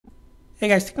Hey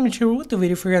guys, I'm going to share with the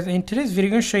video for you guys. In today's video,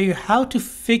 I'm going to show you how to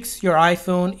fix your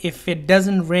iPhone if it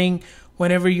doesn't ring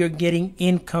whenever you're getting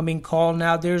incoming call.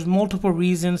 Now, there's multiple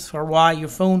reasons for why your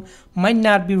phone might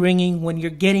not be ringing when you're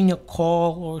getting a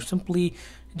call or simply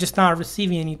just not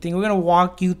receiving anything. We're going to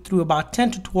walk you through about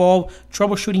 10 to 12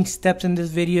 troubleshooting steps in this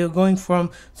video, going from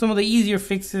some of the easier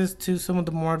fixes to some of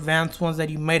the more advanced ones that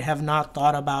you might have not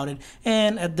thought about it.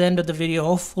 And at the end of the video,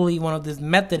 hopefully one of this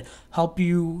method help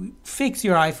you fix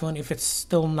your iPhone if it's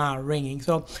still not ringing.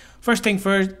 So first thing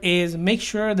first is make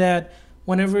sure that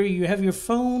whenever you have your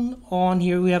phone on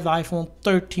here, we have the iPhone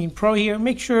 13 Pro here,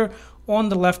 make sure on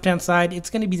the left hand side it's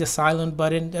going to be the silent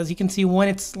button. As you can see, when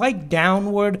it's like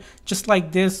downward just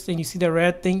like this and you see the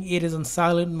red thing, it is in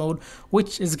silent mode,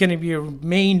 which is going to be your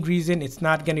main reason it's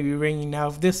not going to be ringing. Now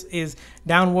if this is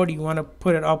downward, you want to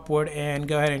put it upward and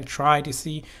go ahead and try to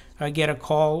see get a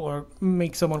call or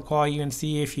make someone call you and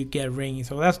see if you get ringing.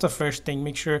 So that's the first thing.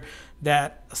 Make sure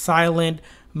that silent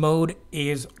mode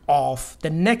is off. The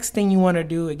next thing you want to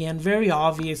do, again, very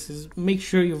obvious, is make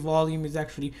sure your volume is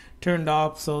actually turned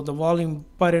off. So the volume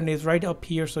button is right up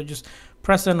here, so just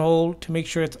press and hold to make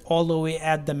sure it's all the way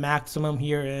at the maximum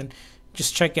here, and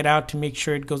just check it out to make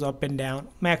sure it goes up and down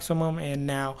maximum. And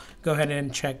now go ahead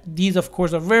and check. These of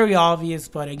course are very obvious,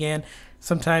 but again,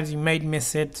 sometimes you might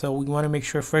miss it, so we want to make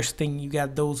sure first thing you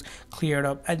got those cleared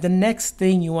up. And the next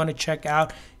thing you want to check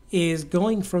out is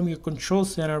going from your control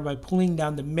center by pulling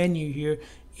down the menu here,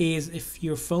 is if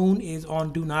your phone is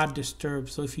on do not disturb.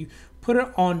 So if you put it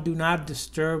on do not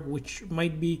disturb, which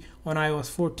might be on iOS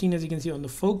 14, as you can see on the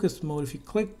focus mode, if you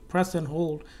click press and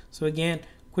hold, so again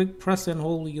quick press and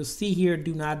hold, you'll see here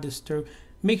do not disturb.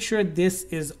 Make sure this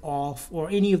is off or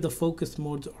any of the focus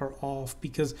modes are off,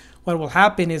 because what will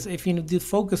happen is if the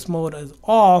focus mode is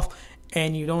off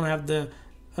and you don't have the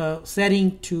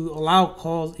setting to allow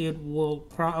calls, it will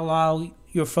allow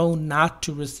your phone not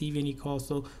to receive any calls.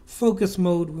 So focus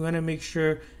mode, we want to make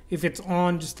sure if it's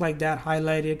on just like that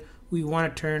highlighted, we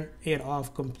want to turn it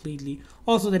off completely.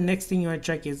 Also, the next thing you want to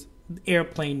check is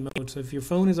airplane mode. So if your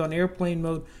phone is on airplane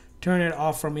mode, turn it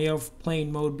off from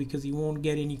airplane mode, because you won't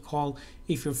get any call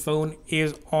if your phone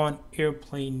is on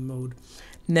airplane mode.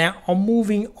 Now I'm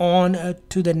moving on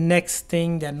to the next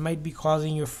thing that might be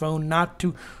causing your phone not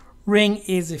to ring,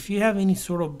 is if you have any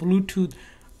sort of Bluetooth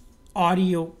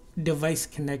audio device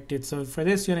connected. So for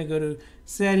this, you're going to go to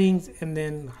settings and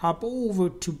then hop over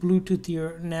to Bluetooth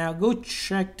here. Now go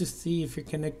check to see if you're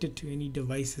connected to any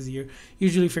devices here.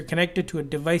 Usually if you're connected to a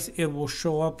device, it will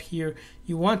show up here.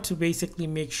 You want to basically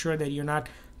make sure that you're not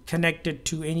connected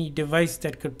to any device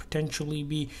that could potentially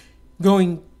be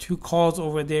going to calls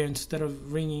over there instead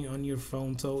of ringing on your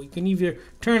phone. So you can either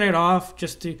turn it off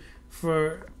just to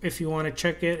if you want to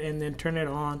check it, and then turn it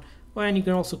on, and you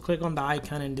can also click on the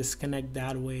icon and disconnect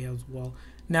that way as well.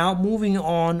 Now moving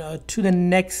on to the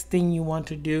next thing you want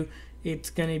to do, it's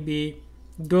going to be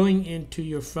going into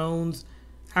your phone's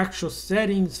actual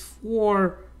settings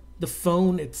for the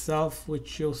phone itself,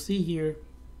 which you'll see here.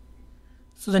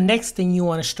 So the next thing you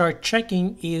want to start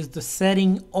checking is the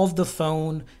setting of the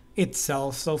phone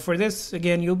itself. So for this,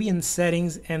 again, you'll be in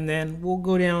settings, and then we'll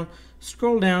go down,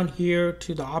 scroll down here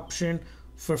to the option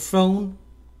for phone.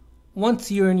 Once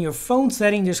you're in your phone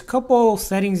setting, there's a couple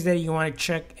settings that you want to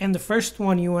check, and the first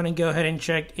one you want to go ahead and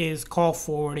check is call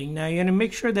forwarding. Now you're going to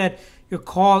make sure that your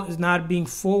call is not being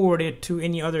forwarded to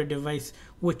any other device,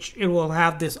 which it will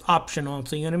have this option on.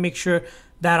 So you're going to make sure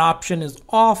that option is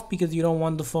off, because you don't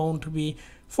want the phone to be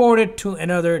forwarded to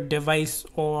another device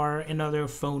or another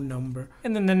phone number.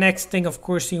 And then the next thing, of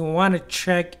course, you want to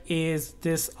check is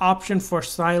this option for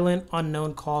silent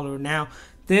unknown caller. Now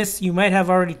this, you might have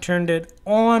already turned it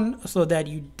on so that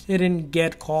you didn't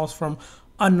get calls from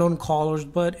unknown callers,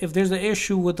 but if there's an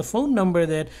issue with the phone number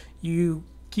that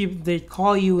they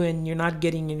call you and you're not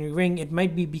getting any ring, it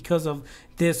might be because of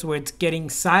this, where it's getting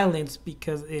silenced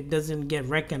because it doesn't get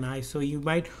recognized. So you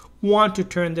might want to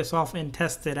turn this off and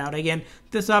test it out. Again,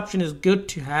 this option is good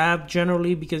to have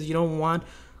generally, because you don't want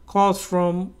calls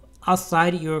from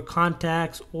outside your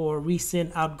contacts or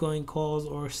recent outgoing calls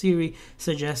or Siri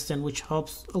suggestion, which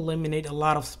helps eliminate a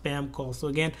lot of spam calls. So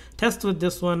again, test with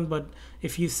this one, but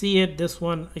if you see it, this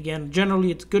one, again,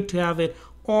 generally it's good to have it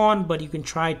on, but you can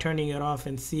try turning it off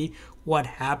and see what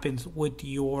happens with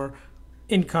your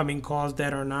incoming calls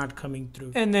that are not coming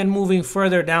through. And then moving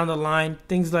further down the line,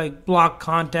 things like block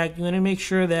contact, you want to make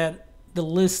sure that the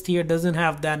list here doesn't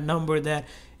have that number that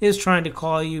is trying to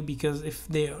call you, because if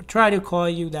they try to call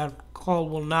you, that call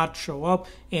will not show up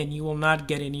and you will not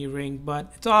get any ring.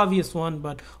 But it's an obvious one,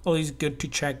 but always good to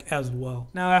check as well.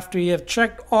 Now after you have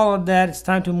checked all of that, it's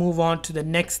time to move on to the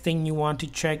next thing you want to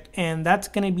check, and that's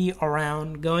going to be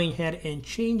around going ahead and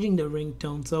changing the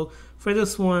ringtone. So for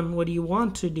this one, what you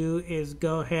want to do is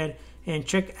go ahead and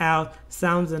check out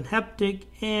sounds and haptic,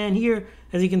 and here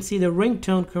as you can see the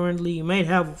ringtone currently you might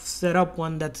have set up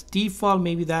one that's default.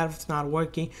 Maybe that's not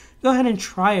working. Go ahead and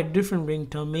try a different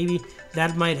ringtone, maybe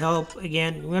that might help.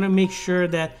 Again, you want to make sure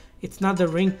that it's not the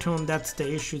ringtone that's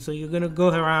the issue, so you're going to go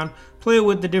around, play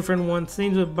with the different ones.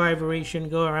 Same with vibration,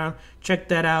 go around, check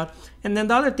that out. And then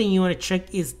the other thing you want to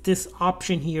check is this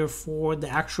option here for the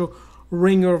actual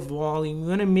ringer volume. You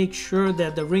want to make sure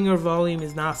that the ringer volume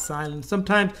is not silent.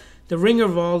 Sometimes the ringer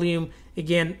volume,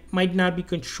 again, might not be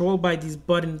controlled by these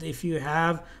buttons if you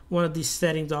have one of these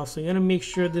settings off. So you want to make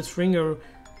sure this ringer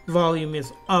volume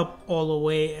is up all the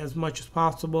way as much as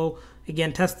possible.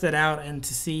 Again, test it out and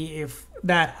to see if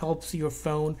that helps your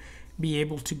phone be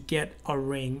able to get a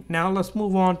ring. Now let's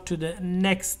move on to the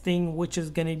next thing, which is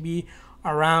going to be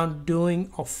around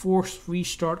doing a forced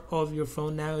restart of your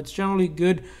phone. Now it's generally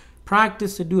good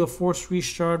practice to do a forced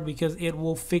restart because it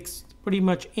will fix pretty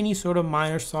much any sort of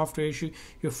minor software issue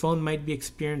your phone might be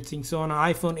experiencing. So on an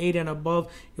iPhone 8 and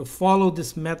above, you'll follow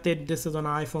this method. This is on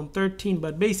an iPhone 13,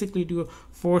 but basically do a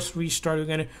forced restart. You're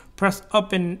going to press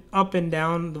up and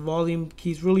down the volume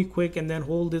keys really quick and then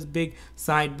hold this big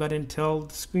side button until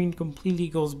the screen completely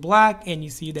goes black and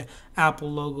you see the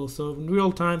Apple logo. So in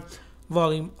real time,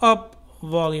 volume up,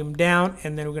 volume down,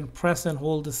 and then we're going to press and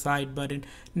hold the side button.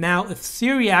 Now if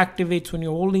Siri activates when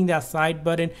you're holding that side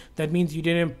button, that means you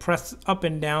didn't press up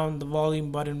and down the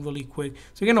volume button really quick.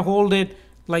 So you're going to hold it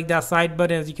like that side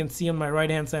button. As you can see on my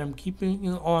right hand side, I'm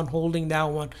keeping on holding that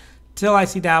one till I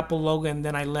see the Apple logo, and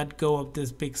then I let go of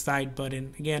this big side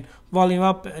button. Again, volume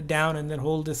up, down, and then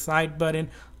hold the side button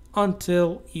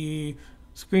until your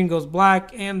screen goes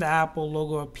black and the Apple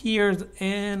logo appears,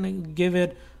 and give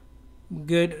it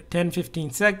good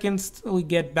 10-15 seconds till we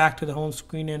get back to the home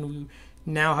screen, and we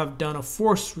now have done a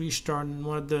forced restart. And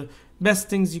one of the best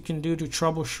things you can do to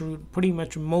troubleshoot pretty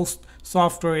much most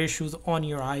software issues on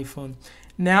your iPhone.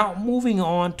 Now moving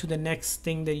on to the next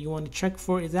thing that you want to check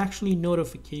for is actually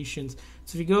notifications.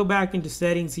 So if you go back into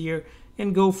settings here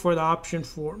and go for the option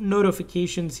for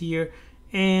notifications here,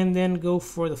 and then go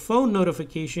for the phone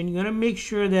notification, you're going to make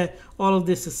sure that all of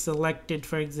this is selected.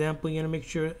 For example, you're going to make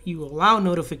sure you allow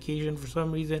notification. For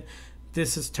some reason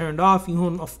this is turned off, you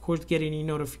won't of course get any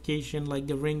notification like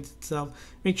the rings itself.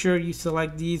 Make sure you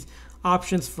select these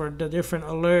options for the different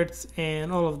alerts, and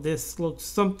all of this looks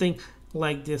something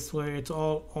like this where it's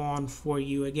all on for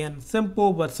you. Again,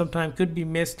 simple, but sometimes could be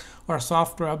missed, or a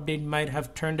software update might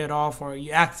have turned it off, or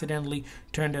you accidentally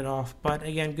turned it off. But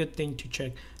again, good thing to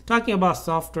check. Talking about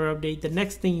software update, the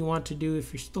next thing you want to do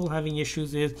if you're still having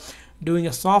issues is doing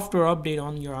a software update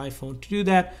on your iPhone. To do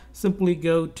that, simply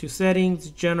go to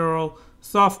settings, general,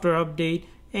 software update,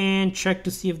 and check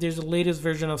to see if there's a latest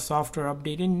version of software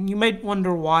update. And you might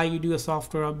wonder why you do a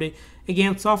software update.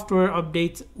 Again, software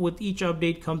updates, with each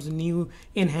update comes new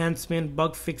enhancement,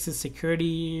 bug fixes,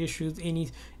 security issues,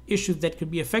 any issues that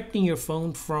could be affecting your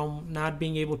phone from not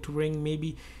being able to ring.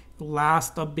 Maybe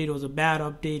last update was a bad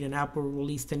update and Apple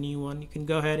released a new one. You can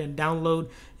go ahead and download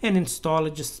and install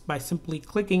it just by simply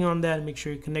clicking on that. Make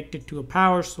sure you're connected to a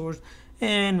power source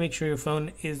and make sure your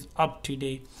phone is up to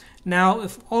date. Now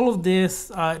if all of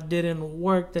this didn't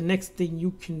work, the next thing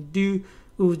you can do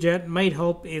that might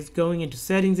help is going into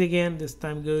settings again. This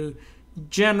time go to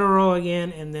general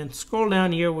again, and then scroll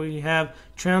down here where you have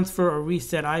transfer or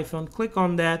reset iPhone. Click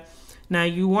on that. Now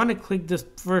you want to click this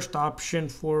first option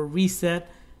for reset,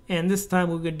 and this time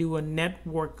we're going to do a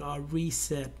network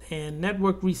reset. And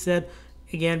network reset,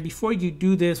 again, before you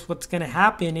do this, what's going to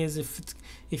happen is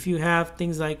if you have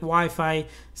things like Wi-Fi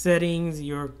settings,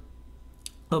 your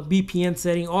VPN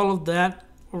setting, all of that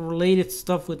related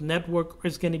stuff with network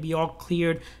is going to be all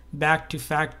cleared back to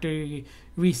factory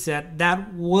reset.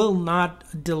 That will not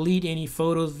delete any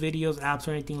photos, videos, apps,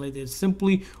 or anything like this.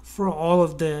 Simply for all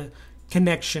of the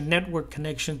network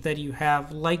connections that you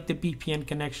have, like the VPN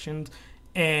connections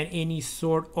and any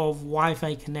sort of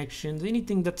Wi-Fi connections,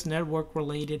 anything that's network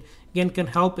related, again, can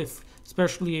help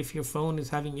especially if your phone is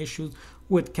having issues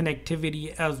with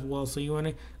connectivity as well. So you want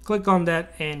to click on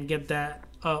that and get that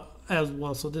as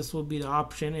well. So this will be the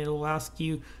option. It will ask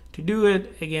you to do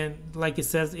it. Again, like it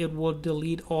says, it will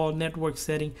delete all network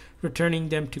settings, returning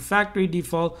them to factory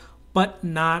default, but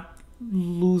not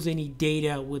lose any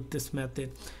data with this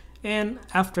method. And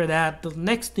after that, the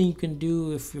next thing you can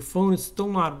do if your phone is still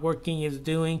not working is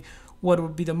doing what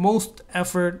would be the most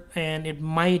effort, and it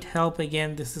might help.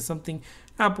 Again, this is something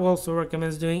Apple also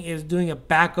recommends doing, is doing a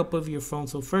backup of your phone.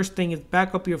 So first thing is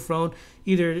back up your phone,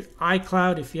 either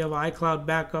iCloud. If you have iCloud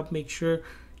backup, make sure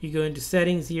you go into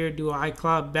settings here, do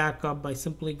iCloud backup by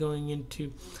simply going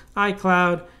into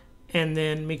iCloud, and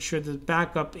then make sure the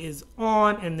backup is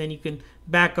on, and then you can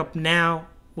backup now,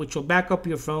 which will back up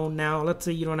your phone. Now let's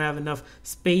say you don't have enough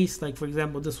space, like for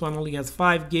example this one only has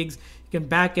 5 gigs, you can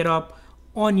back it up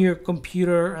on your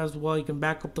computer as well. You can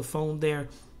back up the phone there,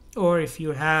 or if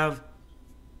you have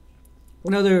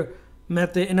another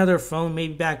method, another phone,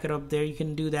 maybe back it up there, you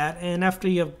can do that. And after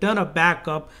you have done a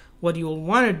backup, what you'll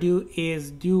want to do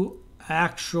is do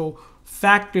actual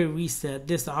factory reset,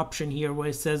 this option here where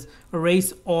it says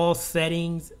erase all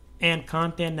settings and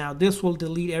content. Now this will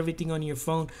delete everything on your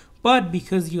phone, but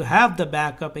because you have the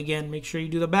backup, again, make sure you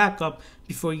do the backup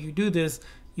before you do this.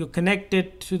 You'll connect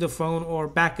it to the phone or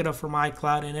back it up from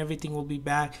iCloud, and everything will be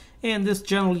back. And this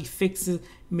generally fixes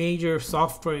major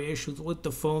software issues with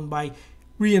the phone by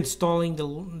reinstalling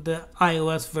the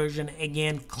iOS version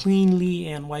again cleanly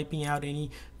and wiping out any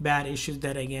bad issues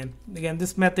that again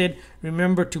this method,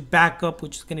 remember to back up,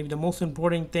 which is going to be the most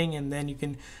important thing, and then you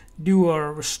can do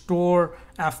a restore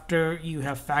after you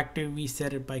have factory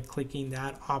reset it by clicking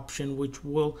that option, which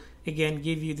will again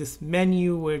give you this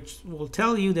menu which will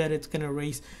tell you that it's going to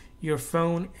erase your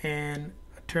phone and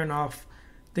turn off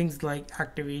things like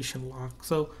activation lock.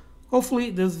 So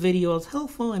hopefully this video is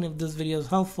helpful, and if this video is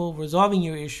helpful resolving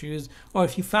your issues, or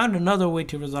if you found another way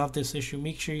to resolve this issue,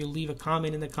 make sure you leave a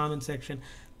comment in the comment section.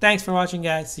 Thanks for watching,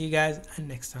 guys. See you guys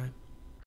next time.